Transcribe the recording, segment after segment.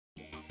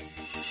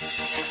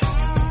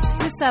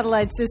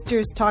Satellite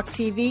Sisters Talk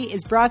TV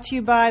is brought to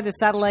you by the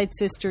Satellite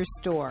Sisters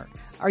store.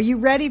 Are you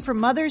ready for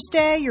Mother's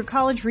Day, your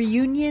college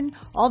reunion,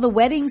 all the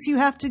weddings you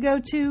have to go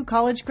to,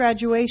 college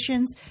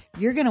graduations?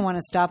 You're going to want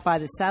to stop by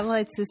the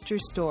Satellite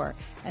Sisters store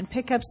and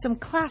pick up some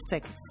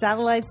classic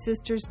Satellite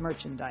Sisters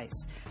merchandise.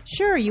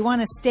 Sure, you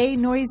want a Stay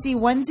Noisy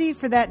onesie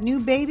for that new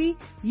baby?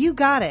 You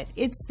got it.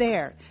 It's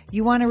there.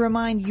 You want to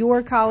remind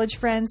your college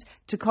friends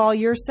to call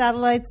your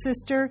Satellite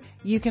Sister?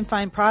 You can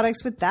find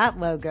products with that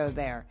logo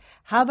there.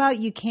 How about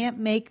you can't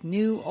make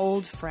new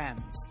old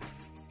friends?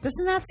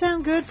 Doesn't that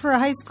sound good for a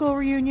high school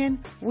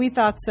reunion? We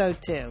thought so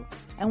too.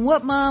 And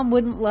what mom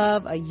wouldn't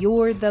love a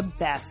You're the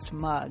Best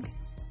mug?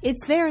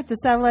 It's there at the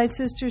Satellite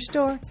Sisters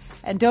store.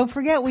 And don't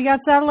forget, we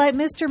got Satellite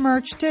Mister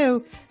merch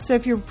too. So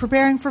if you're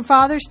preparing for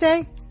Father's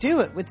Day,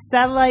 do it with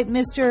Satellite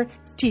Mister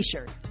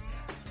t-shirt.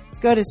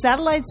 Go to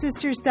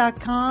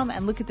SatelliteSisters.com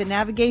and look at the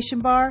navigation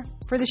bar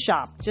for the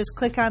shop. Just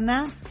click on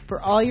that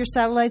for all your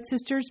Satellite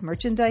Sisters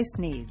merchandise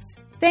needs.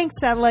 Thanks,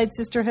 Satellite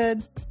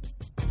Sisterhood.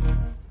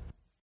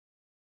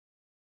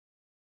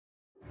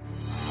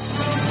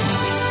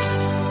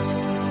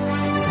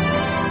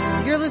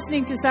 You're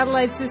listening to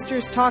Satellite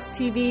Sisters Talk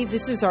TV.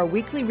 This is our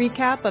weekly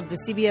recap of the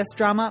CBS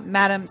drama,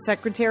 Madam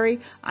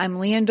Secretary. I'm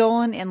Leanne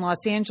Dolan in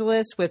Los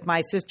Angeles with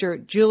my sister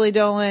Julie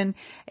Dolan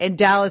in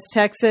Dallas,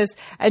 Texas.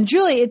 And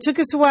Julie, it took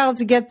us a while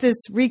to get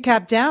this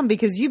recap down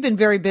because you've been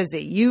very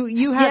busy.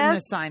 You had an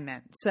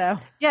assignment. So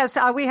yes,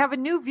 we have a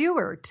new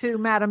viewer to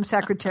Madam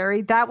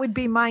Secretary. That would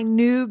be my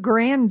new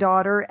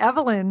granddaughter.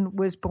 Evelyn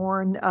was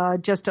born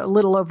just a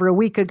little over a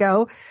week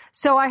ago.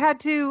 So I had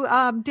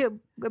to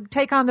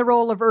take on the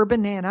role of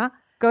Urban Nana.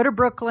 Go to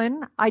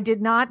Brooklyn. I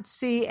did not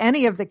see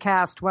any of the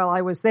cast while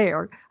I was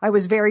there. I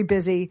was very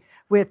busy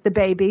with the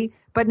baby.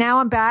 But now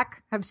I'm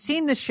back. I've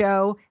seen the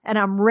show, and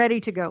I'm ready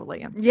to go,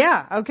 Liam.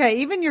 Yeah, okay.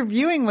 Even your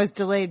viewing was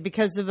delayed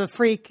because of a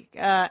freak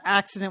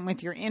accident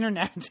with your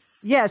internet.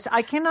 Yes,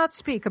 I cannot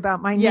speak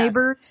about my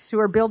neighbors who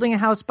are building a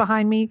house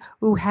behind me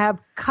who have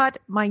cut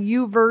my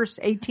UVerse,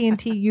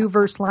 AT&T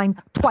UVerse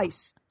line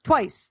twice.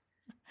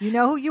 You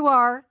know who you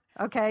are.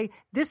 Okay,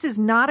 this is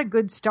not a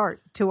good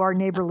start to our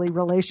neighborly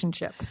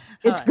relationship.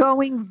 It's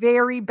going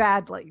very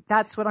badly.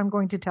 That's what I'm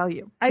going to tell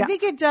you. I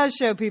think it does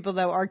show people,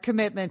 though, our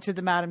commitment to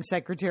the Madam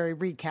Secretary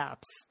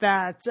recaps,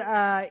 that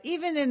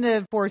even in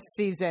the fourth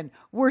season,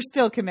 we're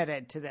still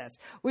committed to this,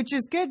 which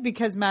is good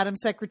because Madam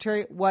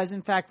Secretary was,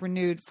 in fact,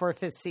 renewed for a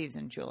fifth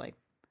season, Julie.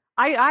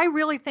 I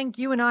really think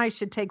you and I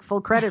should take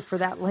full credit for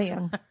that,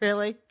 Lian.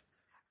 Really?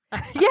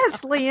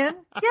 Yes, Lian.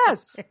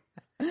 Yes.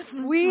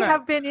 We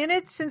have been in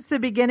it since the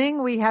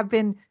beginning. We have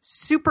been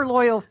super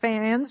loyal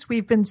fans.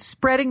 We've been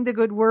spreading the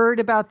good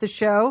word about the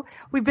show.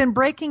 We've been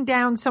breaking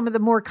down some of the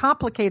more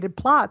complicated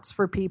plots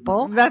for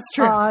people. That's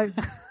true.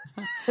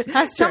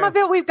 Some of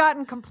it we've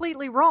gotten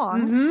completely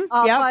wrong.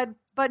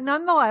 But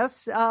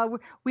nonetheless,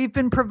 we've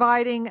been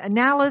providing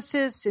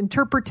analysis,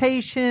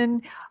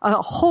 interpretation, a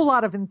whole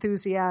lot of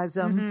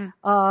enthusiasm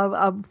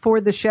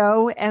for the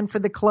show and for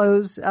the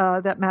clothes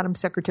that Madam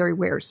Secretary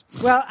wears.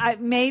 Well,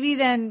 maybe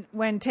then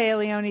when Téa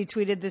Leoni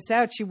tweeted this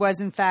out, she was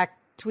in fact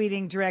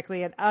tweeting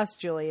directly at us,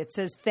 Julie. It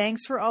says,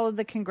 "Thanks for all of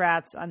the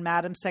congrats on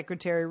Madam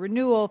Secretary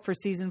renewal for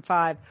season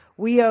 5.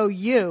 We owe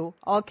you,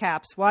 all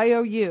caps,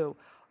 YOU,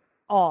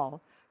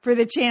 all, for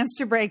the chance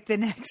to break the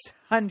next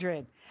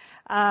 100.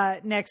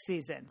 Next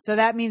season." So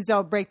that means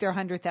they'll break their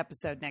 100th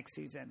episode next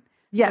season.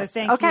 Yes.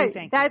 So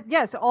thank you.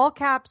 Yes. All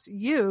caps.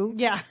 You.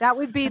 Yeah. That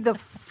would be the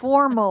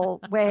formal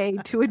way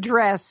to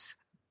address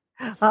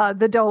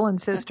the Dolan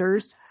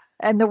sisters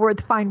and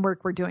the fine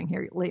work we're doing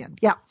here, Lian.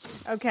 Yeah.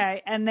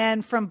 Okay. And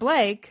then from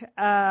Blake,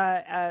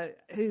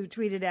 who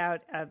tweeted out,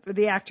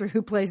 the actor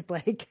who plays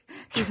Blake,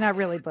 he's not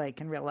really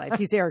Blake in real life.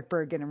 He's Eric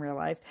Bergen in real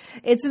life.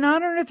 "It's an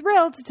honor and a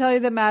thrill to tell you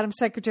that Madam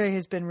Secretary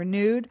has been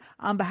renewed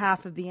on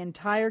behalf of the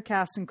entire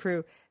cast and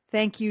crew.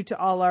 Thank you to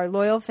all our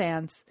loyal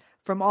fans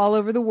from all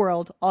over the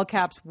world, all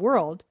caps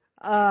world,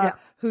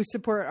 who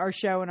support our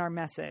show and our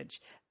message.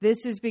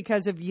 This is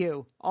because of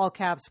you, all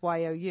caps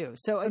YOU."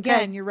 So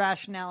again, your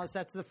rationale is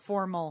that's the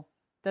formal.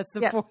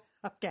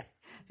 Okay.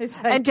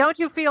 And don't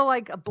you feel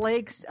like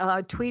Blake's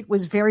tweet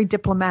was very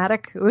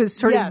diplomatic? It was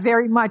sort of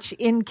very much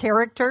in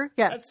character.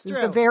 Yes, it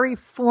was a very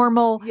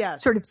formal,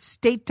 sort of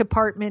State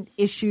Department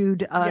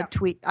issued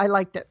tweet. I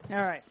liked it. All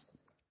right.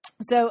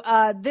 So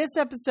this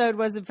episode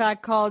was, in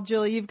fact, called,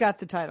 Julie, you've got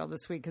the title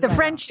this week. The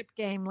Friendship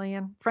Game,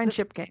 Lian.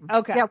 Friendship Game.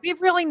 Okay. Yeah,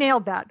 we've really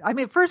nailed that. I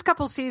mean, first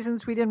couple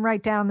seasons, we didn't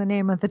write down the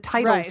name of the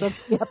titles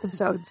of the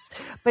episodes.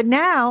 But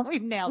now, we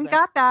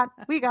got that.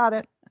 We got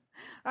it.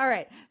 All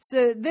right.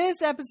 So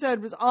this episode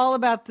was all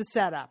about the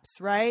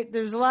setups, right?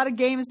 There's a lot of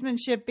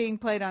gamesmanship being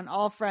played on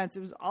all fronts. It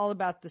was all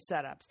about the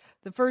setups.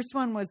 The first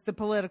one was the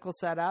political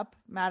setup.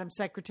 Madam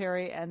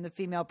Secretary and the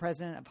female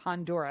president of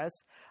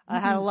Honduras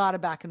had a lot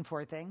of back and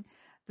forthing.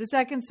 The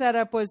second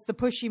setup was the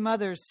pushy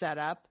mothers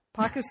setup.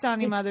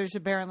 Pakistani mothers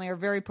apparently are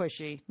very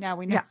pushy. Now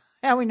we know. Yeah.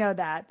 Now we know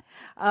that.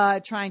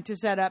 Trying to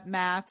set up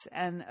Matt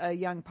and a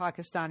young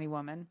Pakistani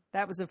woman.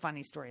 That was a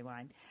funny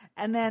storyline.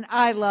 And then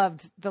I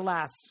loved the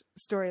last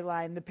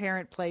storyline, the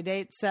parent play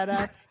date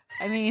setup.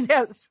 I mean,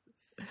 yes.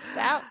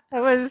 It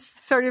was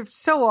sort of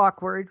so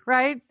awkward,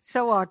 right?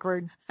 So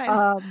awkward.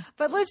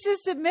 But let's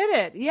just admit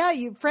it. Yeah,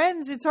 you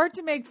friends, it's hard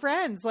to make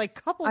friends, like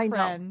couple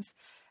friends,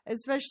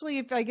 especially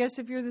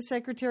if you're the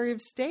Secretary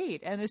of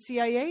State and a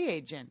CIA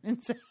agent.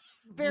 And so,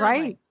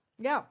 right.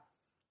 Yeah.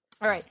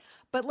 All right.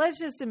 But let's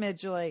just admit,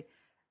 Julie,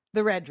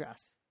 the red dress.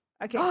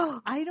 Okay.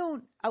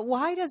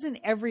 Why doesn't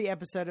every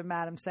episode of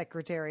Madam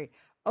Secretary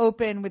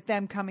open with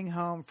them coming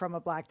home from a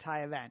black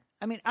tie event?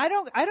 I mean, I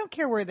don't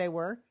care where they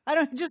were. I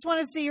don't just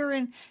want to see her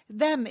in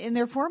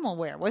their formal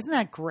wear. Wasn't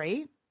that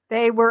great?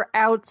 They were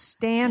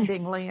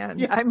outstanding, Lian.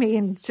 Yes. I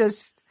mean,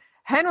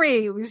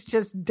 Henry was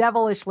just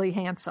devilishly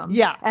handsome.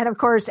 Yeah. And of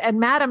course,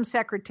 Madam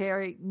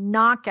Secretary,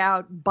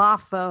 knockout,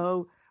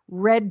 boffo,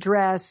 red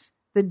dress,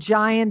 the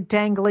giant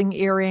dangling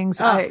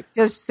earrings.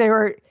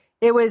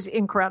 It was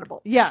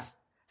incredible. Yeah.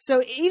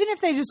 So even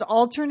if they just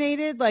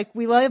alternated, like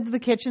we love the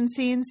kitchen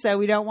scene, so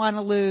we don't want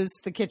to lose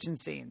the kitchen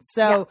scene.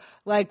 So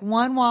like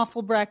one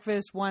waffle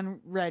breakfast, one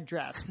red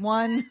dress,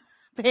 one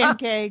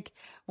pancake,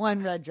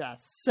 one red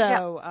dress.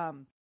 So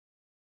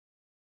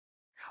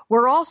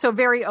we're also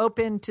very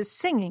open to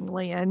singing,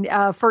 Lian.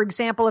 For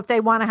example, if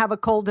they want to have a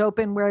cold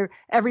open where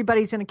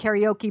everybody's in a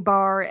karaoke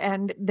bar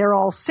and they're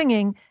all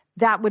singing,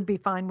 that would be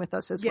fine with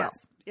us as well.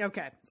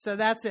 Okay, so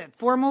that's it.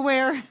 Formal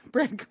wear,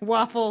 brick,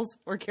 waffles,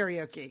 or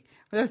karaoke.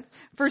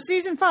 For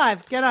season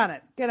 5, get on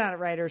it. Get on it,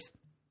 writers.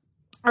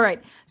 All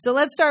right, so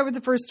let's start with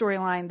the first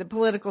storyline, the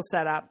political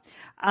setup.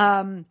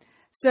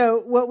 So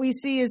what we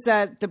see is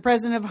that the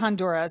president of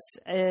Honduras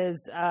is,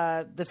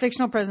 the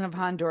fictional president of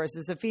Honduras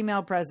is a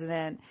female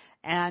president,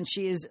 and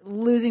she is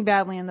losing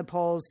badly in the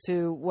polls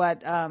to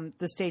what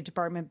the State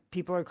Department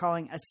people are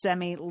calling a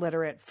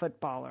semi-literate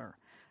footballer.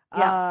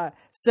 Yeah.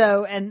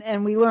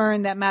 And we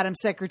learned that Madam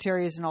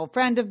Secretary is an old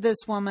friend of this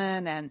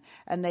woman, and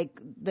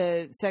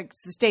the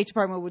State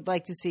Department would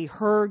like to see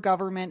her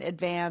government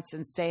advance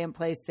and stay in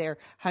place there.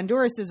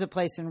 Honduras is a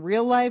place in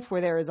real life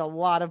where there is a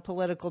lot of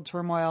political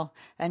turmoil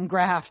and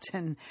graft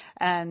and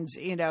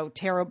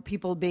terrible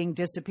people being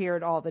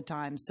disappeared all the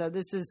time. So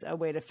this is a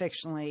way to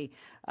fictionally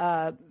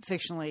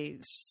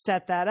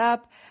set that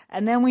up.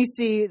 And then we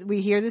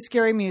hear the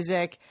scary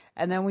music,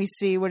 and then we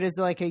see what is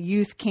like a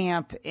youth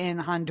camp in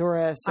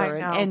Honduras or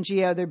an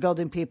NGO. They're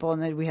building people,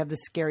 and then we have the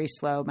scary,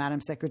 slow Madam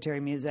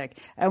Secretary music.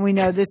 And we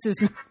know this is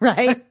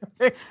right.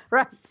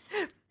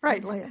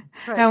 Right, Leah.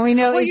 Right. And we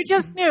know you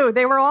just knew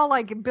they were all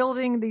like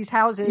building these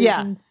houses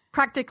and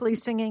practically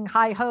singing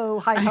hi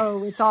ho,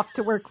 it's off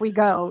to work we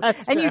go.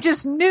 That's and true. You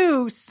just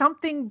knew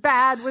something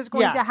bad was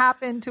going to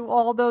happen to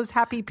all those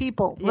happy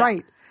people. Yeah.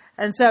 Right.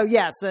 And so,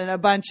 yes, and a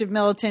bunch of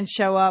militants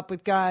show up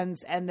with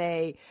guns, and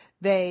they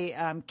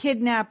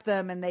kidnap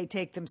them and they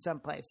take them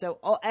someplace. So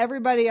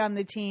everybody on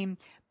the team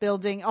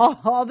building,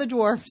 all the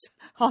dwarves,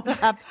 all the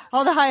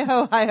hi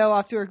ho,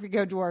 off to work we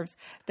go dwarves.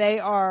 They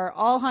are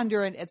all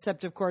Honduran,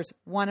 except of course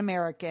one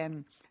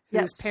American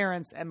whose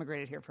parents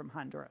emigrated here from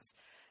Honduras.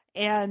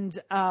 And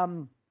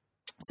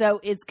so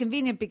it's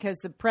convenient because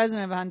the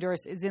president of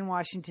Honduras is in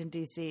Washington,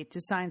 D.C.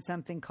 to sign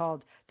something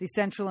called the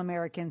Central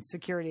American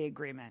Security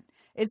Agreement.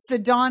 It's the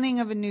dawning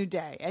of a new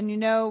day. And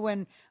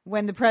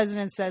when the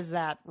president says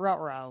that,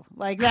 ruh-roh,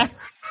 like that.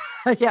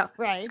 Yeah,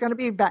 right. It's going to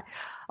be bad.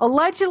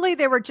 Allegedly,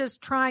 they were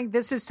just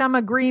this is some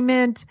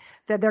agreement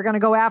that they're going to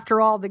go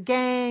after all the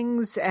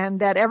gangs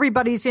and that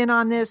everybody's in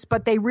on this,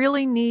 but they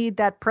really need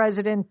that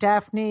President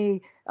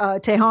Daphne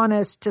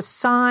Tejones to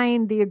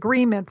sign the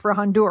agreement for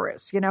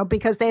Honduras,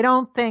 because they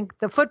don't think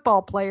the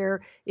football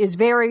player is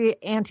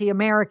very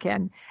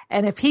anti-American.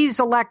 And if he's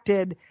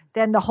elected,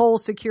 then the whole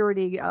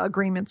security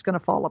agreement's going to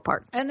fall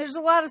apart. And there's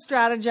a lot of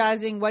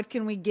strategizing. What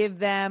can we give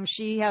them?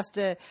 She has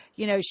to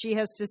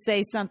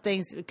say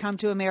something, come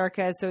to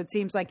America. So it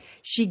seems like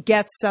she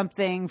gets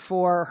something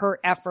for her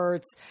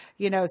efforts,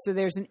 so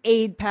there's an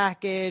aid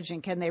package,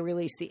 and can they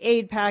release the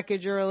aid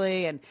package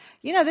early? And,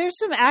 there's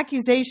some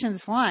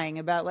accusations flying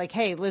about like,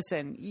 hey,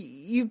 listen,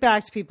 you've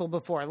backed people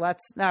before.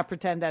 Let's not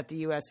pretend that the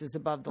U.S. is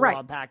above the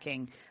law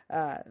backing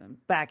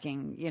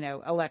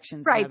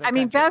elections. Right. I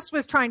mean, Bess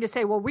was trying to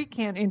say, well, we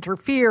can't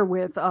interfere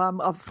with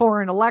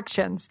foreign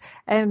elections.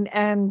 And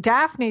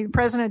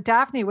President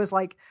Daphne was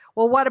like,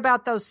 well, what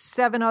about those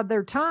 7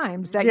 other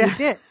times that you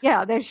did?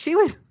 Yeah, she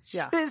was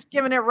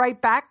giving it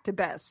right back to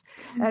Bess.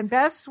 And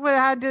Bess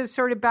had to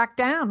sort of back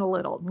down a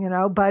little,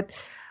 but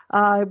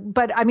I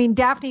mean,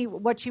 Daphne,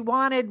 what she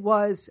wanted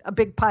was a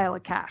big pile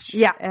of cash.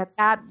 Yeah. And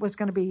that was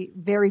going to be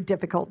very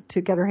difficult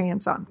to get her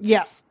hands on.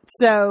 Yeah.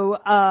 So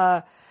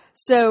I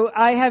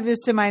have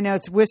just in my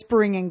notes,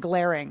 whispering and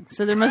glaring.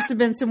 So there must have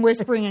been some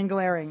whispering and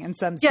glaring in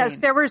some scenes. Yes,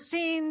 there were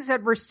scenes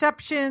at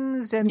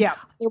receptions, and there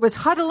was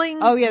huddling.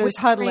 Oh, yeah, there's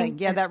huddling.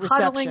 Yeah, that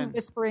reception. Huddling,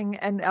 whispering,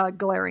 and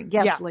glaring.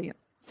 Yes, Leah.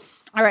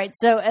 All right.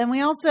 So, and we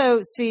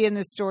also see in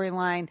this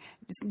storyline,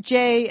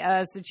 Jay,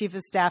 as the chief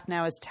of staff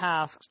now, is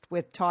tasked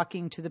with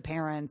talking to the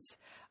parents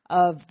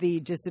of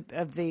the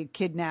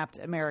kidnapped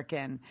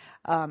American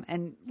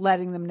and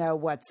letting them know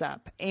what's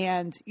up.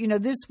 And,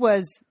 this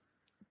was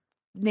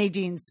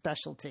Nadine's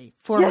specialty.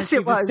 Yes,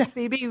 it was.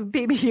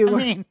 BBU. I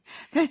mean,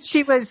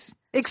 she was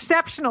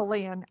Exceptional,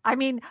 Lian. I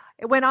mean,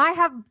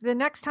 the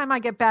next time I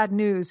get bad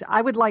news,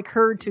 I would like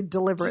her to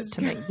deliver it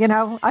to me.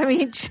 I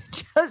mean,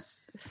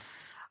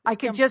 I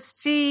could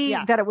just see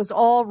that it was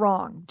all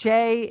wrong.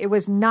 Jay, it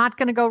was not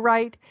going to go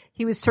right.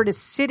 He was sort of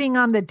sitting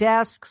on the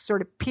desk,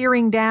 sort of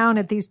peering down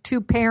at these two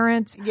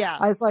parents. Yeah.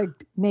 I was like,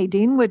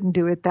 Nadine wouldn't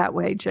do it that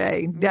way,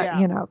 Jay.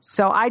 Yeah.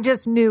 So I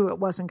just knew it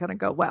wasn't going to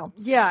go well.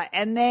 Yeah.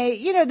 And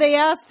they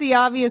asked the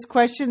obvious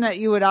question that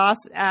you would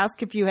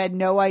ask if you had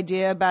no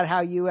idea about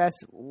how U.S.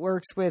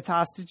 works with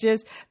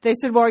hostages. They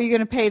said, well, are you going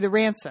to pay the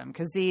ransom?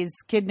 Because these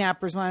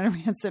kidnappers wanted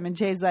a ransom. And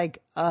Jay's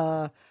like,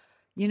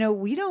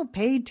 we don't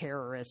pay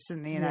terrorists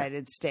in the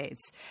United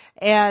States.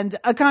 And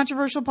a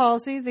controversial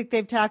policy. I think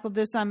they've tackled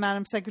this on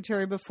Madam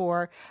Secretary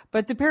before,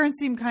 but the parents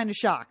seem kind of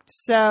shocked.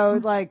 So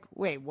like,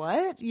 wait,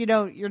 what?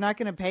 You're not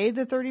going to pay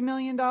the $30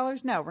 million?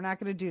 No, we're not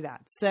going to do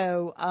that.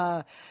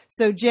 So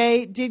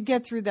Jay did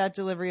get through that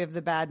delivery of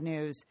the bad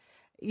news.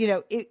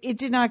 It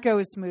did not go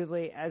as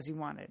smoothly as he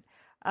wanted.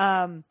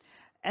 But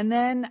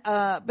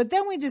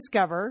then we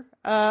discover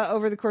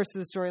over the course of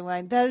the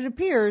storyline that it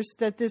appears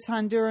that this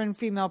Honduran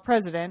female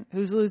president,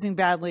 who's losing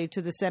badly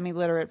to the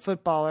semi-literate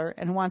footballer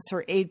and wants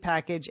her aid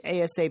package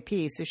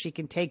ASAP so she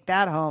can take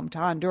that home to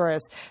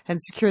Honduras and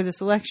secure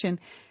this election,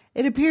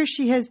 it appears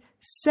she has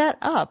set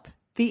up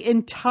the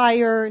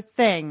entire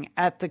thing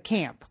at the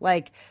camp.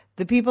 Like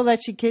the people that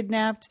she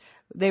kidnapped,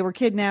 they were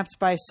kidnapped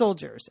by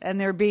soldiers, and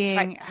they're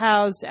being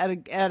housed at a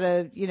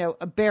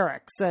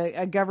barracks,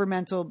 a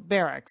governmental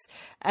barracks.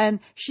 And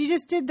she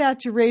just did that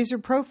to raise her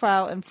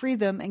profile and free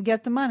them and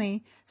get the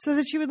money so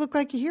that she would look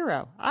like a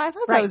hero. I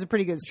thought that was a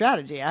pretty good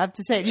strategy, I have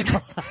to say.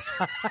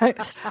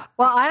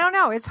 Well, I don't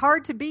know. It's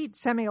hard to beat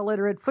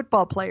semi-illiterate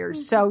football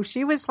players. So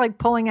she was like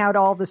pulling out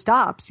all the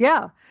stops.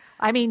 Yeah.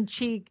 I mean,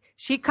 she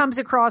comes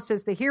across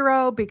as the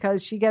hero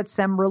because she gets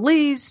them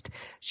released.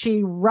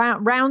 She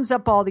rounds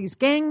up all these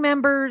gang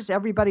members.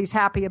 Everybody's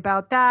happy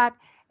about that.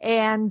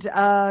 And,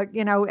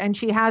 and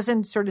she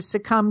hasn't sort of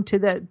succumbed to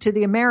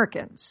the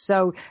Americans.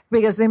 So,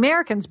 because the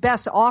Americans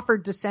best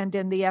offered to send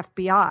in the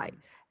FBI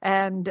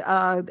and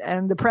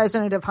the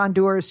president of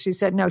Honduras, she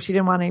said, no, she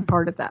didn't want any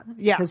part of that.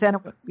 Yeah. Because then,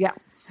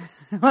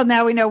 Well,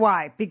 now we know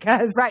why,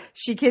 because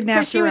she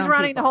kidnapped she was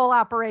running the whole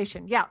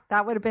operation. Yeah.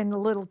 That would have been a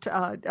little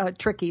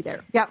tricky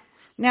there. Yeah.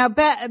 Now,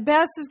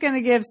 Bess is going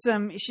to give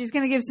some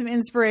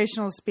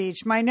inspirational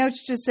speech. My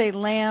notes just say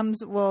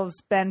lambs,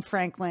 wolves, Ben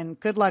Franklin.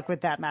 Good luck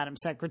with that, Madam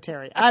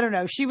Secretary. I don't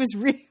know. She was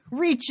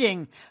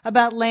reaching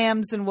about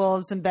lambs and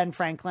wolves and Ben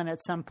Franklin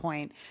at some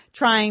point,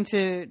 trying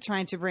to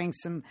bring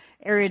some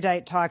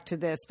erudite talk to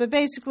this. But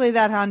basically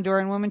that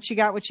Honduran woman, she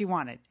got what she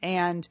wanted.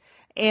 And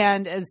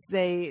as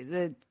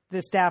the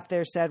staff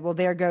there said, well,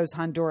 there goes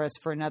Honduras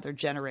for another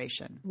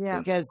generation. Yeah,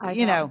 because,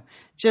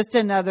 just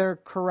another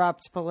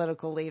corrupt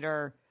political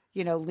leader,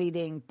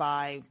 leading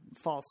by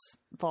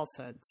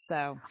falsehoods.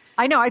 So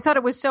I know. I thought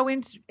it was so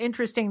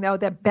interesting, though,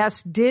 that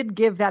Bess did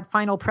give that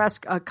final press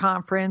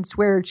conference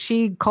where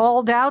she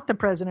called out the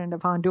president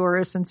of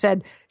Honduras and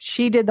said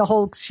she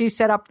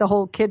set up the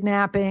whole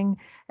kidnapping.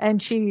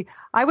 And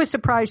I was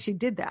surprised she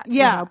did that.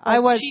 Yeah, I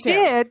was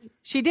too.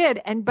 She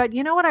did. But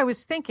you know what I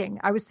was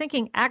thinking? I was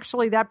thinking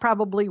actually that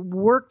probably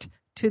worked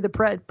to the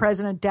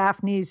President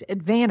Daphne's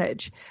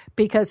advantage,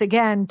 because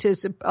again, to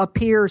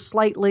appear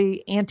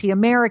slightly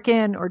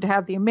anti-American or to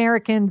have the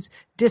Americans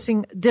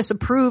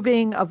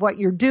disapproving of what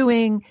you're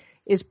doing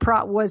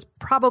was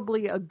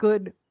probably a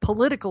good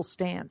political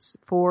stance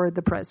for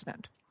the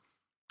president.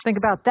 Think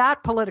about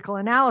that political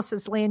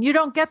analysis, Lian. You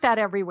don't get that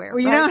everywhere.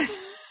 Well, right?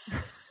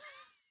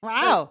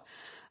 Wow.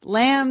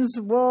 Lambs,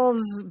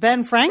 wolves,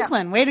 Ben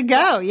Franklin. Yeah. Way to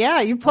go.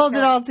 Yeah, you pulled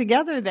it all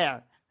together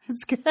there.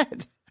 That's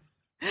good.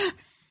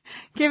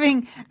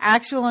 Giving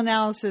actual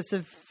analysis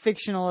of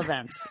fictional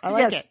events. I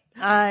like it.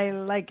 I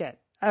like it.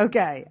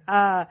 Okay.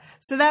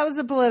 So that was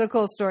the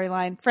political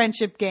storyline.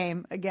 Friendship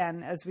game,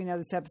 again, as we know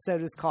this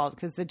episode is called,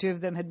 because the two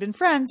of them had been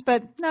friends,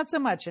 but not so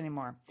much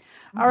anymore.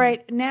 Mm-hmm. All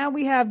right. Now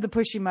we have the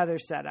pushy mother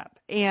setup.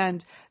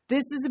 And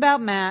this is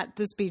about Matt,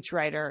 the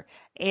speechwriter.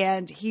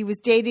 And he was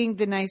dating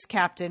the nice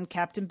Captain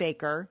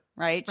Baker,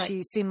 right?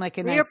 She seemed like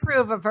a nice... We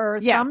approve of her.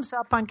 Yes. Thumbs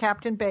up on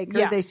Captain Baker.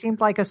 Yeah. They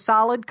seemed like a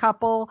solid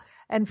couple.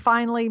 And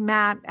finally,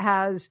 Matt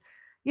has,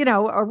 a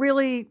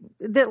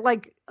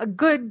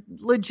good,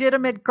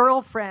 legitimate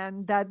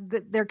girlfriend that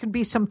there can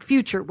be some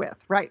future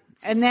with. Right.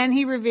 And then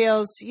he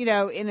reveals,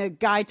 in a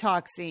guy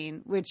talk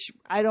scene, which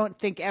I don't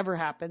think ever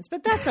happens,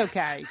 but that's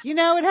okay.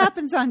 It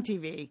happens on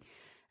TV.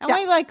 And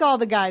we like all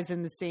the guys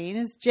in the scene.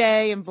 It's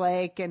Jay and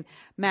Blake and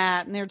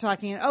Matt, and they're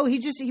talking. Oh,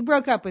 he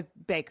broke up with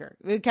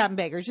Captain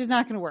Baker. It's just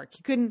not going to work.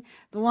 He couldn't,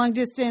 the long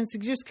distance, he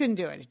just couldn't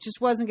do it. It just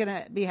wasn't going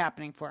to be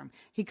happening for him.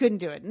 He couldn't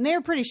do it. And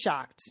they're pretty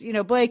shocked.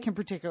 Blake in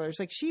particular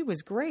is like, she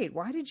was great.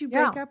 Why did you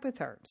break up with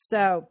her?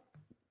 So.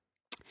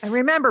 And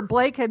remember,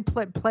 Blake had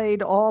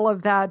played all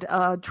of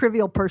that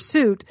Trivial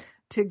Pursuit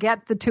to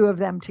get the two of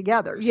them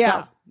together.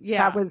 Yeah.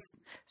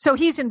 So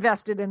he's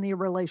invested in the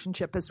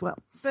relationship as well.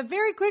 But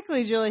very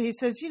quickly, Julie, he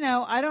says,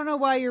 I don't know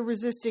why you're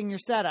resisting your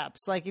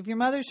setups. Like, if your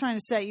mother's trying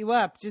to set you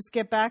up, just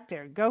get back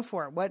there. Go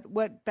for it.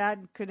 What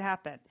bad could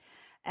happen?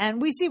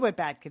 And we see what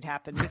bad could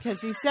happen because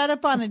he's set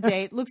up on a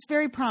date, looks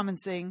very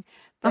promising,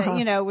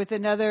 with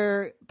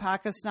another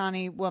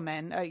Pakistani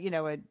woman,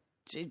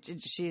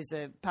 she's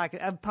of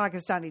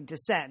Pakistani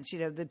descent.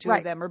 The two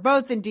of them are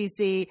both in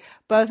DC,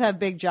 both have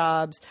big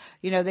jobs.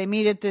 They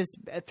meet at this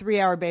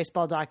 3-hour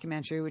baseball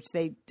documentary, which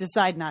they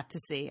decide not to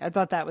see. I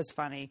thought that was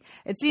funny.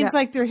 It seems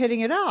like they're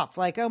hitting it off.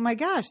 Like, oh my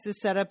gosh, this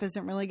setup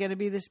isn't really going to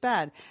be this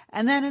bad.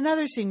 And then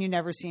another scene you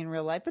never see in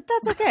real life, but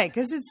that's okay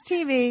because it's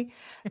TV.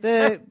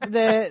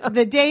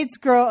 The date's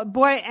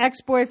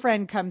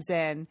ex-boyfriend comes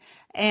in.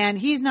 And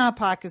he's not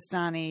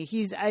Pakistani.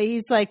 He's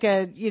like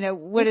a, he's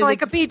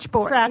like a beach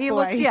boy. Frat he boy.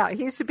 looks,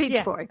 he's a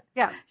beach boy.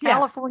 Yeah.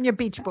 California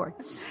beach boy.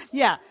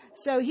 Yeah.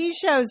 So he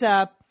shows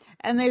up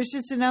and there's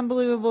just an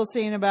unbelievable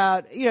scene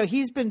about,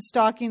 he's been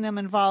stalking them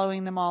and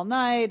following them all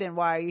night. And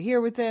why are you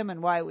here with him?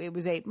 And why it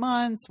was 8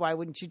 months. Why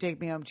wouldn't you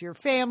take me home to your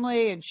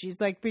family? And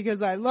she's like,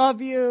 because I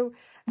love you.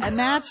 And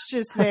Matt's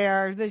just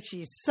there that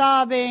she's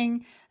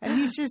sobbing and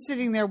he's just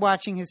sitting there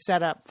watching his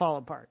setup fall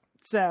apart.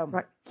 So,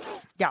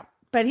 yeah.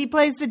 But he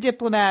plays the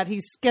diplomat.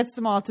 He gets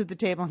them all to the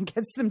table and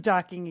gets them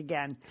talking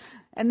again.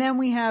 And then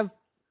we have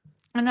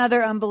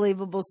another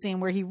unbelievable scene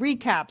where he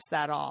recaps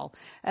that all.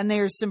 And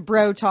there's some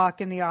bro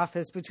talk in the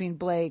office between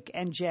Blake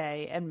and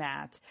Jay and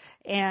Matt.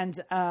 And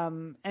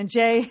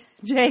Jay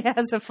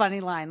has a funny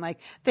line. Like,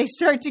 they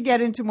start to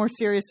get into more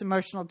serious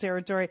emotional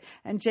territory.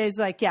 And Jay's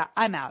like, yeah,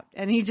 I'm out.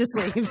 And he just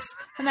leaves.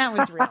 And that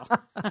was real.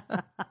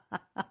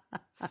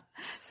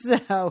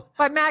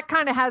 But Matt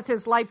kind of has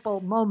his light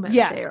bulb moment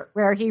there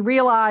where he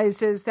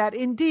realizes that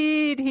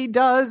indeed he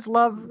does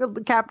love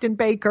Captain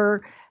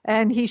Baker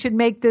and he should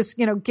make this,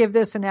 give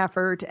this an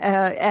effort.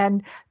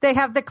 And they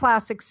have the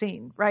classic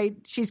scene, right?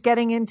 She's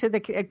getting into the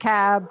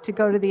cab to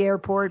go to the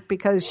airport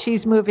because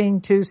she's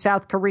moving to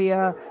South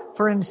Korea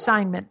for an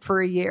assignment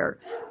for a year.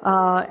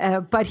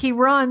 But he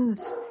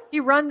runs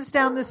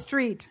down the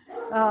street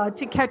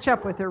to catch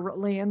up with her,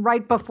 Lian,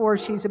 right before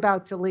she's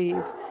about to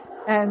leave.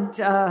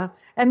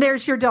 And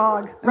there's your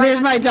dog. Right? There's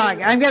my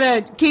dog. I'm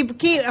going to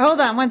keep, hold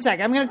on one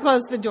second. I'm going to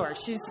close the door.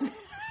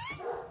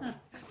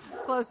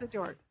 Close the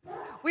door.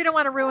 We don't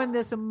want to ruin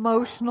this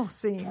emotional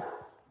scene.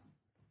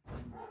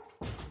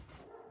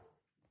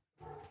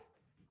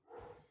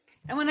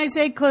 And when I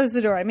say close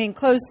the door, I mean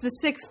close the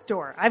 6th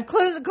door. I've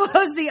closed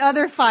the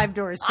other 5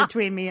 doors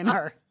between me and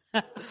her.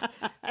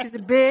 She's a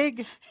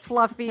big,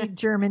 fluffy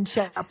German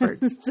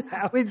Shepherd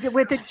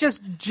with a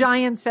just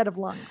giant set of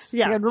lungs.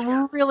 Yeah.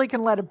 You really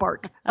can let it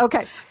bark.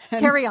 Okay,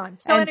 carry on.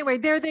 So anyway,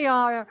 there they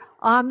are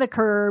on the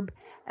curb,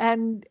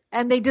 and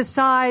they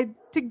decide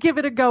to give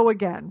it a go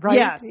again, right?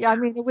 Yes. I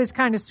mean, it was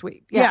kind of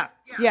sweet. Yeah.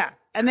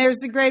 And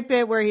there's a great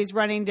bit where he's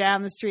running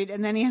down the street,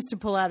 and then he has to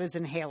pull out his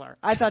inhaler.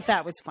 I thought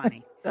that was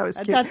funny. That was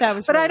cute. I thought that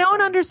was But really I don't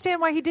funny. understand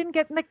why he didn't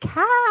get in the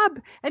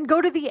cab and go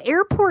to the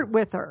airport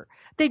with her.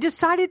 They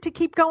decided to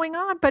keep going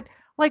on, but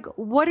like,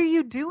 what are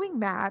you doing,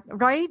 Matt?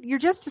 Right? You're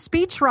just a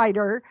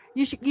speechwriter.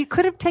 You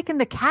could have taken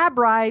the cab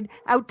ride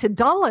out to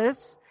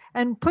Dulles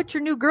and put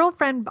your new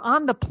girlfriend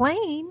on the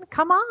plane.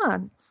 Come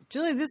on.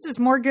 Julie, this is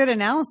more good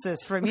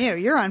analysis from you.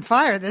 You're on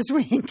fire this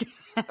week.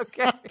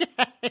 Okay.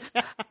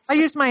 I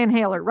used my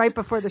inhaler right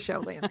before the show,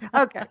 Lian.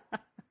 Okay.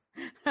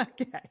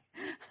 Okay.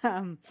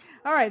 All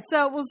right.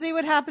 So we'll see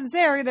what happens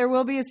there. There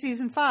will be a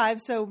season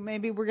 5. So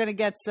maybe we're going to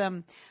get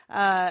some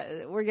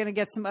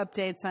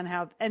updates on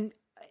how, and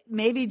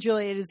maybe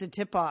Julie, it is a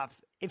tip off.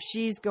 If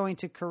she's going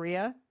to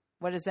Korea,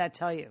 what does that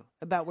tell you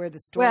about where the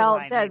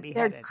storyline may be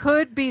headed? There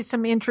could be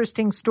some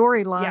interesting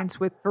storylines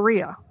with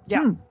Korea.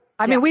 Yeah.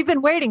 I mean, we've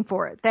been waiting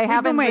for it. They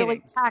haven't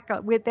really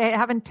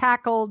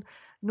tackled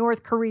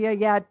North Korea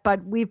yet,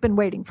 but we've been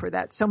waiting for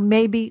that. So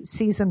maybe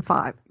season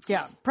 5.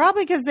 Yeah,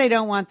 probably because they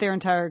don't want their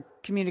entire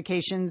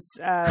communications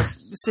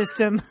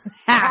system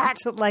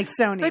hacked like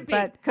Sony.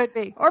 Could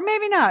be. Or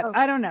maybe not.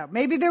 I don't know.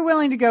 Maybe they're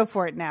willing to go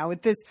for it now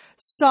with this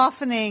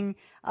softening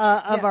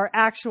of our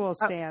actual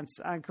stance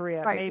on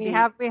Korea. Right. Maybe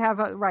we have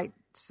a right.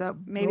 So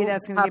maybe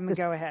that's going to give them a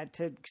go ahead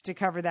to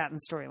cover that in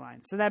the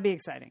storyline. So that'd be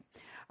exciting.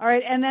 All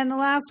right, and then the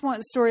last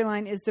one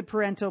storyline is the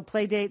parental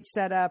playdate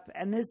setup,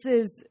 and this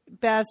is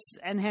Bess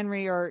and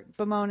Henry are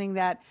bemoaning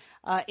that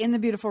in the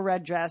beautiful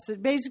red dress.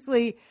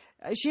 Basically,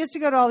 she has to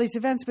go to all these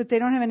events, but they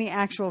don't have any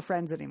actual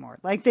friends anymore.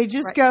 Like, they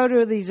just go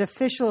to these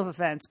official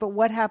events, but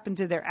what happened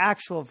to their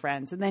actual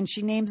friends? And then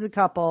she names a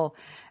couple,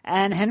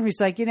 and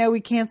Henry's like, we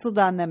canceled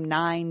on them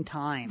 9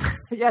 times.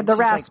 Yeah, the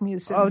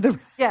Rasmussens. Like,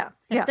 yeah.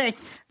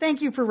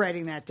 Thank you for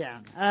writing that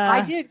down.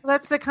 I did.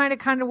 That's the kind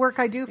of work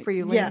I do for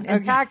you, Lynn. Yeah,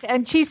 In fact,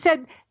 and she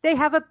said they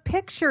have a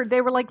picture.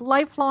 They were like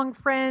lifelong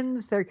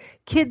friends. Their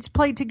kids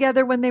played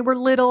together when they were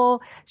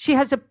little. She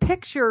has a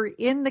picture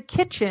in the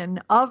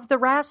kitchen of the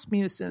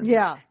Rasmussens.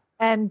 Yeah.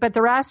 But the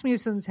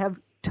Rasmussens have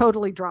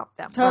totally dropped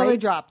them.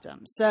 Dropped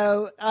them.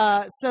 So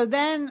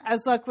then,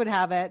 as luck would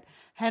have it,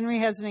 Henry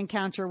has an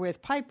encounter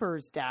with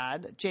Piper's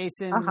dad,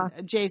 Jason,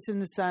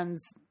 Jason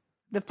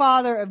the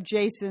father of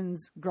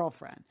Jason's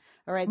girlfriend.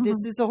 All right, this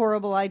is a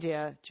horrible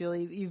idea,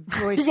 Julie. You've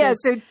voiced yes,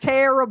 a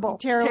terrible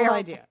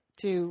idea.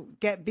 to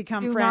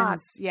become Do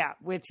friends.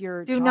 With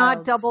your Do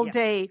not double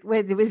date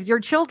with your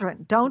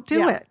children. Don't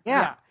do it.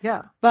 Yeah.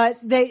 But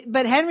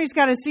Henry's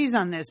got to seize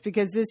on this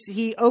because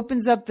he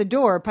opens up the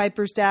door.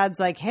 Piper's dad's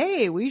like,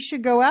 "Hey, we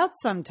should go out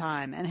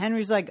sometime," and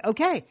Henry's like,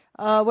 "Okay,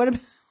 what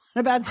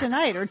about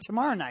tonight or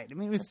tomorrow night?" I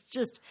mean, it was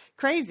just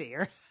crazy.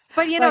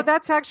 But,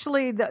 that's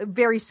actually the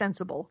very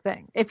sensible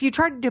thing. If you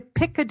tried to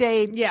pick a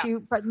date,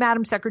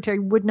 Madam Secretary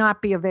would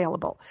not be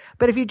available.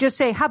 But if you just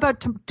say, how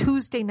about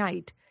Tuesday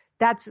night?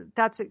 That's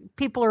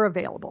people are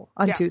available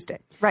on Tuesday.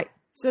 Right.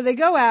 So they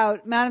go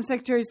out. Madam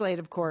Secretary's late,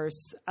 of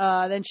course.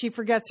 Then she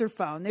forgets her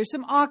phone. There's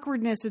some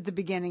awkwardness at the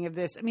beginning of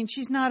this. I mean,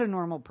 she's not a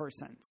normal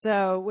person.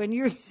 So when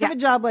you have a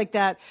job like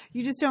that,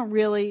 you just don't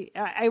really,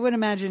 I would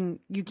imagine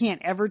you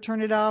can't ever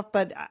turn it off,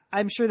 but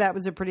I'm sure that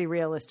was a pretty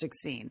realistic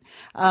scene.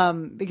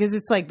 Because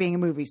it's like being a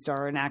movie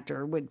star or an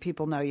actor when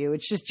people know you.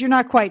 It's just, you're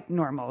not quite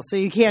normal. So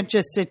you can't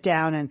just sit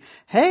down and,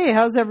 hey,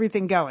 how's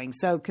everything going?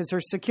 So, because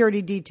her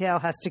security detail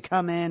has to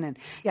come in and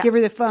give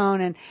her the phone,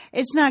 and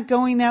it's not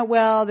going that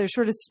well. They're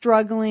sort of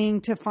struggling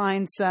to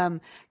find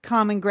some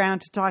common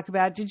ground to talk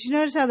about. Did you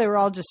notice how they were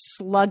all just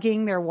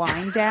slugging their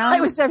wine down?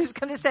 I was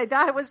going to say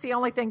that was the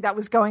only thing that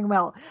was going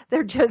well.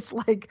 They're just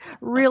like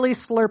really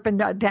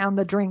slurping down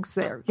the drinks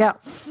there. Yeah.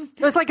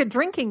 It was like a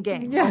drinking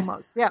game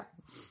almost. Yeah.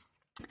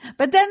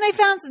 But then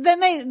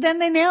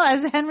they nailed,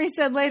 as Henry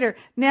said later,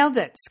 nailed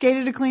it.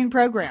 Skated a clean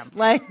program.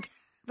 Like,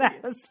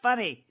 that was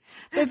funny.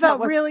 They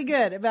felt really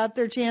good about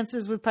their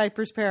chances with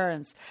Piper's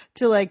parents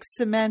to like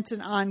cement an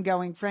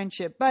ongoing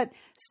friendship. But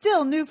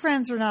still, new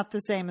friends are not the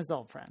same as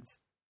old friends.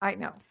 I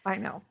know. I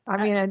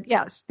mean,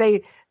 yes,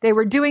 they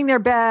were doing their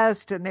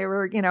best, and they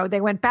were,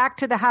 they went back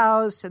to the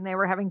house and they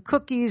were having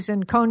cookies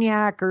and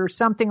cognac or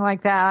something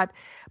like that.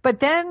 But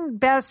then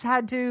Bess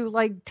had to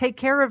like take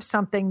care of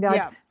something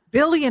that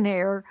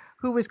billionaire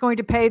who was going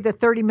to pay the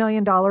 $30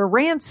 million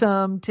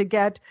ransom to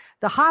get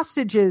the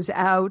hostages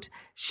out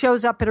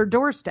shows up at her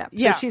doorstep.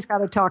 So she's got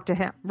to talk to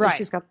him. Right.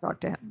 She's got to talk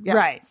to him. Yeah.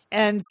 Right.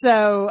 And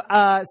so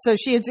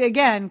she is,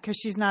 again, because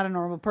she's not a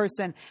normal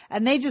person,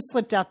 and they just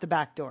slipped out the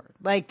back door.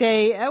 Like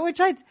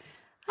which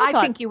I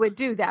think you would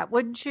do that,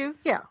 wouldn't you?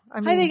 Yeah.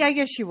 I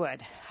guess you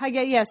would.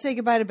 Say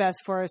goodbye to Bess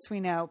for us. We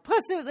know.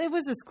 Plus, it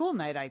was a school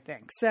night, I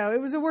think. So it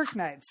was a work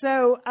night.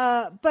 So,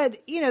 but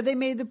they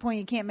made the point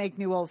you can't make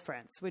new old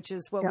friends, which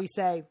is what we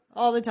say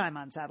all the time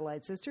on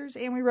Satellite Sisters,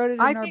 and we wrote it in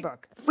our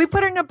book. We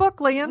put it in a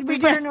book, Lian. We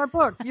put it in our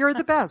book. You're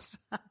the best.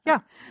 Yeah.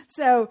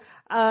 So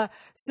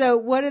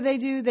what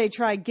do? They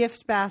try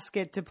gift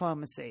basket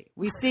diplomacy.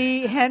 We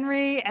see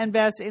Henry and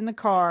Bess in the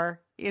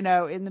car, in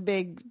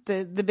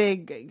the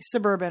big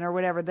Suburban or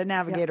whatever, the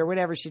Navigator,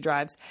 whatever she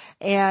drives.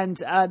 And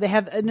they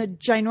have a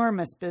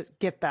ginormous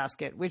gift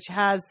basket, which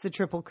has the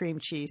triple cream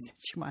cheese that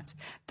she wants.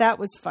 That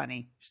was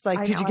funny. She's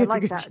like, did you get the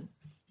good cheese?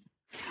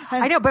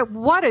 I know, but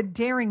what a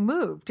daring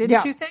move.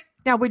 Didn't you think?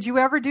 Now, would you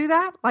ever do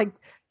that? Like,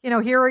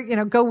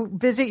 go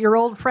visit your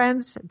old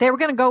friends. They were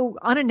going to go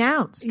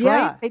unannounced,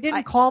 right? They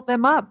didn't call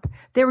them up.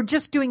 They were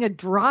just doing a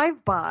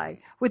drive-by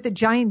with a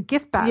giant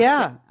gift basket.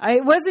 Yeah,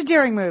 it was a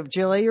daring move,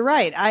 Julie. You're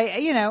right.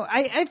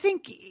 I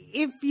think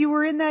if you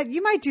were in that,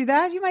 you might do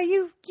that. You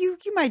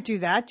might do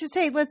that. Just,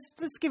 hey,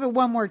 let's give it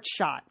one more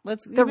shot. The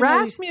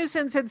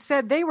Rasmussens had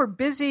said they were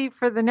busy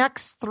for the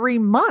next 3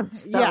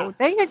 months. Though. Yeah,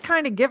 they had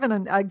kind of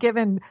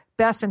given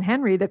Bess and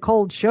Henry the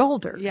cold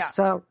shoulder. Yeah,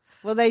 so.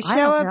 Well, they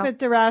show up at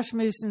the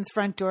Rasmussens'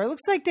 front door. It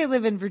looks like they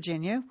live in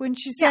Virginia, wouldn't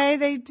you say?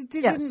 They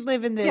didn't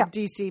live in the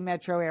D.C.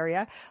 metro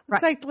area.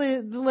 Looks like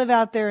they live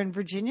out there in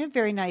Virginia.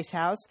 Very nice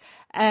house.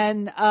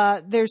 And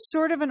there's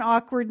sort of an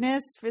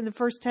awkwardness in the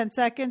first 10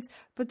 seconds,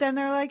 but then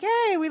they're like,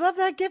 hey, we love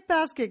that gift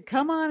basket.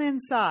 Come on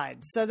inside.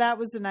 So that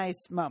was a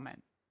nice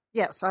moment.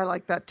 Yes, I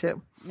like that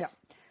too. Yeah.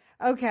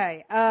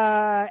 Okay.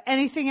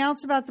 Anything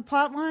else about the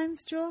plot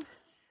lines, Jewel?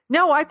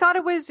 No, I thought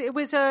it was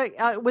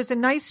a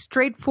nice,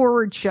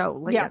 straightforward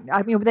show. Yeah.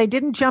 I mean, they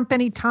didn't jump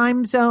any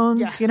time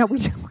zones. Yeah. We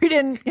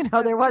didn't.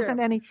 There wasn't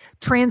any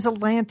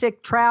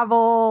transatlantic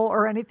travel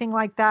or anything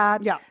like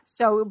that. Yeah.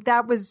 So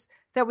that was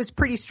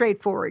pretty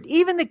straightforward.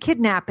 Even the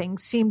kidnapping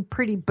seemed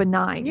pretty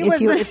benign.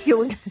 If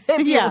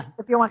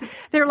you want,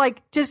 they're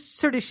like just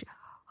sort of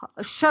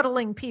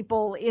shuttling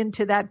people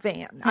into that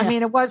van. Yeah. I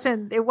mean, it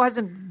wasn't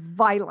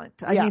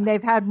violent. I mean,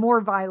 they've had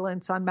more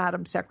violence on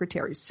Madam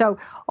Secretary. So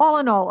all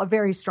in all, a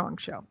very strong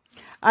show.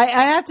 I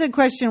have to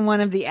question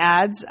one of the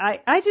ads.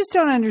 I just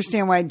don't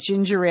understand why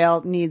ginger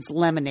ale needs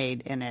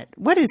lemonade in it.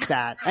 What is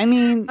that? I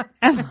mean,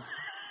 I'm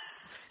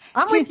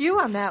with you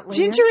on that, Leah.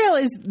 Ginger ale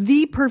is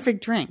the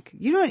perfect drink.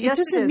 It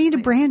doesn't need a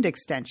brand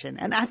extension.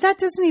 And that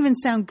doesn't even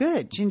sound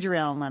good. Ginger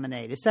ale and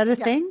lemonade. Is that a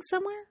thing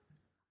somewhere?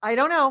 I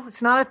don't know.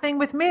 It's not a thing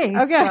with me.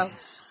 Okay. So.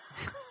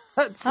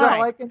 That's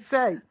all I can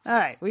say. All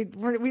right.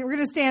 We're going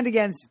to stand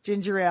against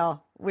ginger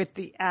ale with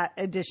the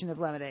addition of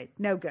lemonade.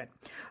 No good.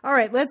 All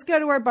right. Let's go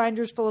to our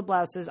binders full of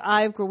blouses.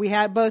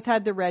 We both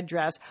had the red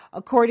dress.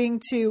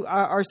 According to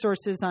our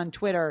sources on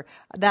Twitter,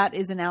 that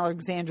is an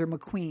Alexander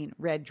McQueen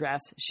red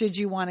dress. Should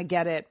you want to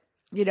get it,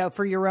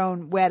 for your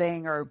own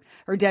wedding or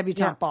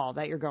debutante ball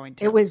that you're going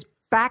to. It was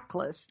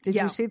backless. Did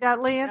you see that,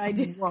 Leanne? I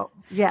did. Whoa.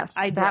 Yes,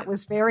 I did. That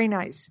was very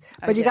nice.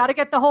 But you got to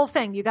get the whole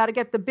thing. You got to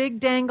get the big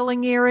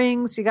dangling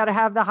earrings. You got to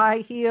have the high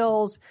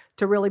heels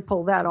to really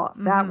pull that off.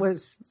 Mm-hmm. That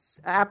was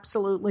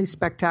absolutely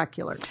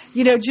spectacular.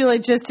 You know, Julie,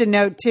 just a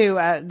note too,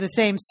 the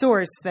same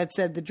source that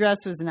said the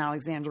dress was an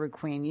Alexander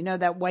McQueen. You know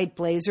that white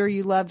blazer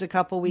you loved a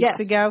couple weeks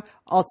ago?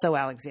 Also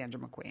Alexander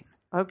McQueen.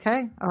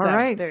 Okay. All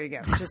right. There you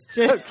go. Just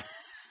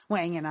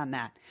weighing in on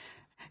that.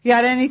 You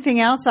got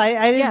anything else?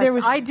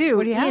 Yes, I do.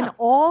 What do you have? In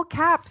all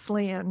caps,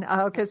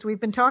 Leanne, because we've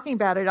been talking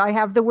about it. I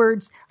have the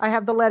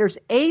letters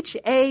HATE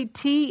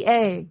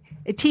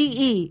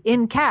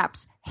in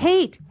caps.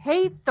 Hate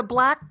the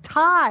black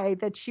tie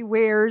that she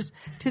wears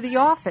to the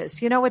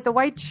office, with the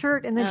white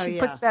shirt. And then she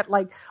puts that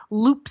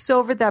loops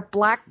over that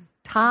black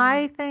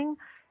tie thing.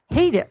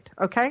 Hate it.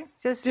 Okay.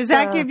 Does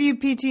that give you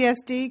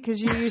PTSD?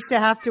 Because you used to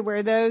have to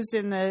wear those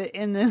in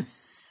the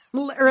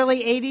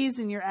early 80s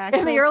in your actual...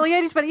 In the early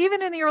 80s, but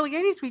even in the early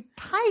 80s, we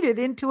tied it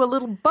into a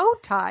little bow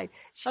tie.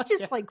 She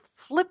just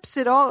flips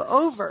it all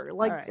over,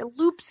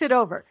 loops it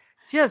over.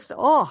 Just,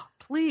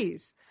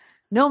 please.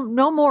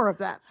 No more of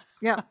that.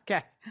 Yeah.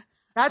 Okay.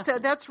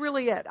 That's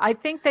really it. I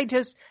think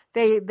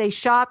they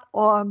shot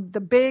on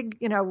the big,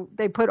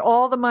 they put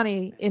all the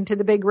money into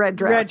the big red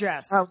dress.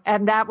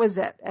 And that was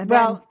it. And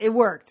it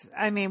worked.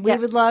 I mean, we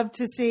would love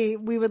to see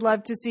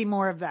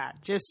more of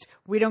that. Just,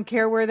 we don't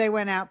care where they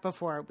went out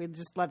before. We'd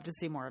just love to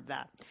see more of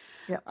that.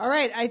 Yeah. All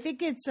right. I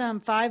think it's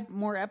 5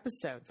 more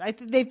episodes.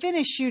 They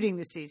finished shooting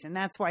the season.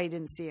 That's why you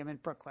didn't see them in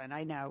Brooklyn.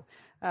 I know,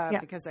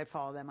 because I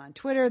follow them on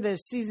Twitter. The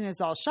season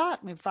is all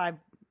shot. We have 5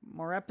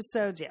 more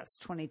episodes. Yes,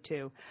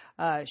 22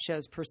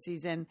 shows per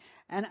season.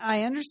 And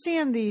I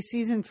understand the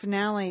season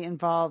finale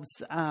involves,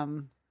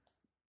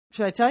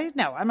 should I tell you?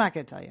 No, I'm not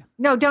going to tell you.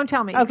 No, don't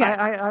tell me. Okay.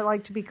 I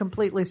like to be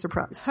completely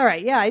surprised. All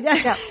right. Yeah.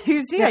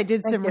 You see, I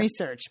did some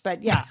research,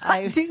 but yeah.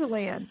 I do,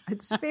 Leanne.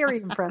 It's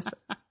very impressive.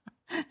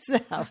 So,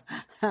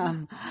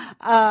 on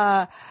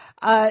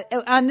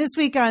this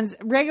week on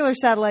regular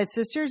Satellite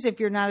Sisters,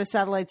 if you're not a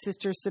Satellite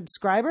Sisters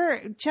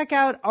subscriber, check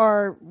out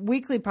our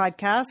weekly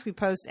podcast. We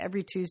post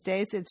every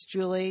Tuesdays. It's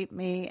Julie,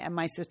 me, and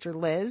my sister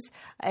Liz,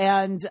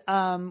 and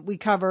we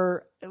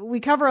cover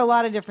a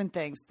lot of different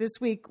things. This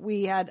week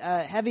we had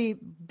a heavy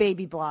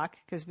baby block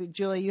because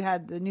Julie, you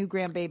had the new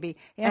grandbaby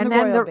and the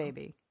royal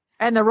baby.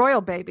 And the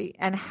royal baby.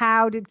 And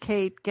how did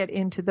Kate get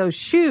into those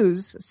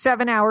shoes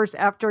 7 hours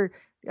after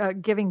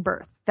giving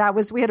birth?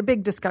 We had a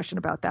big discussion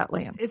about that,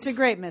 Leanne. It's a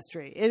great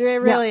mystery. It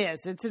really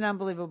is. It's an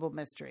unbelievable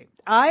mystery.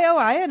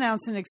 I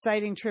announced an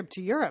exciting trip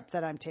to Europe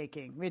that I'm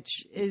taking,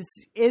 which is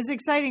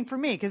exciting for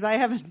me because I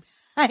haven't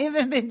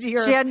been to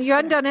Europe. You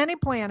hadn't done any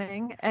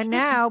planning, and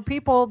now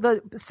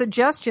the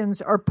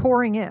suggestions are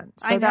pouring in.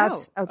 So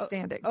that's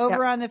outstanding.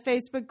 Over on the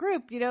Facebook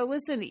group,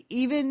 listen,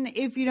 even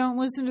if you don't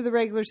listen to the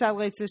regular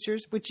Satellite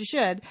Sisters, which you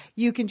should,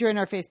 you can join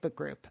our Facebook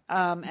group.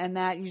 And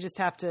that you just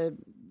have to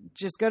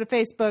go to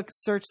Facebook,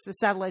 search the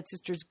Satellite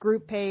Sisters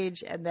group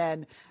page, and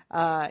then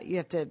you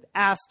have to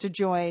ask to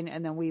join,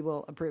 and then we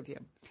will approve you.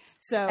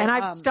 So, and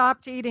I've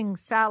stopped eating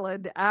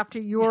salad after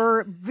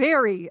your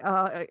very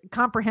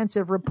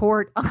comprehensive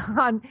report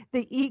on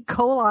the E.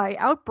 coli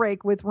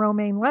outbreak with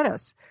romaine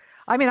lettuce.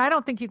 I mean, I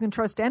don't think you can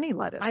trust any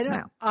lettuce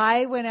now.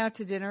 I went out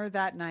to dinner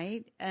that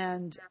night,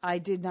 and I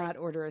did not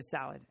order a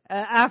salad.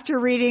 After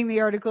reading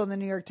the article in the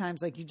New York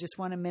Times, you just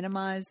want to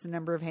minimize the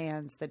number of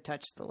hands that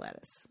touch the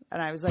lettuce.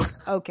 And I was like,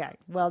 okay,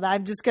 well,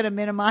 I'm just going to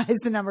minimize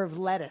the number of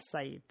lettuce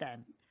I eat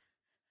then.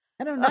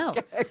 I don't know.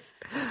 Okay.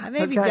 I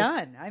may be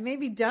done. I may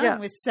be done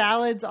with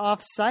salads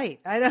off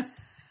site. I don't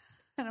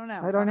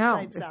know. I don't know.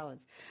 Off-site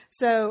salads.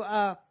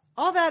 So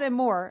all that and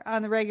more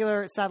on the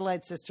regular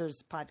Satellite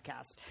Sisters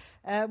podcast.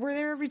 We're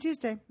there every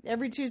Tuesday.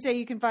 Every Tuesday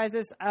you can find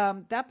us.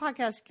 That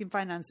podcast you can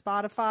find on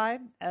Spotify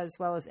as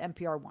well as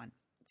NPR One.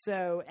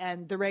 So,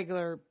 and the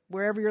regular,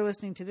 wherever you're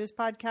listening to this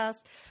podcast,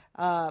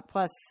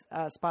 plus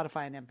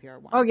Spotify and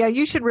NPR One. Oh, yeah.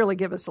 You should really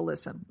give us a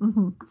listen.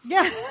 Mm-hmm.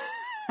 Yeah.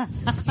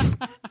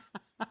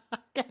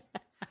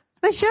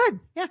 They should.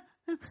 Yeah,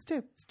 it's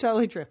true. It's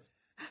totally true.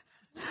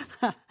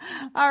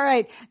 All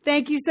right.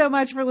 Thank you so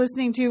much for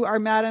listening to our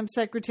Madam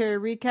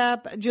Secretary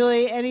recap.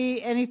 Julie,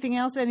 anything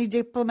else? Any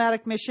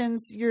diplomatic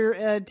missions you're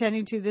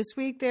attending to this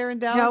week there in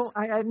Dallas?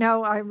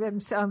 No,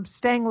 I'm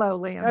staying low,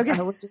 Liam. Okay.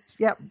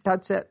 Yep,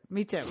 that's it.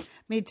 Me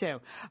too.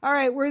 All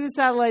right. We're the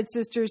Satellite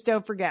Sisters.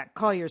 Don't forget,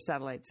 call your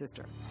Satellite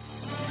Sister.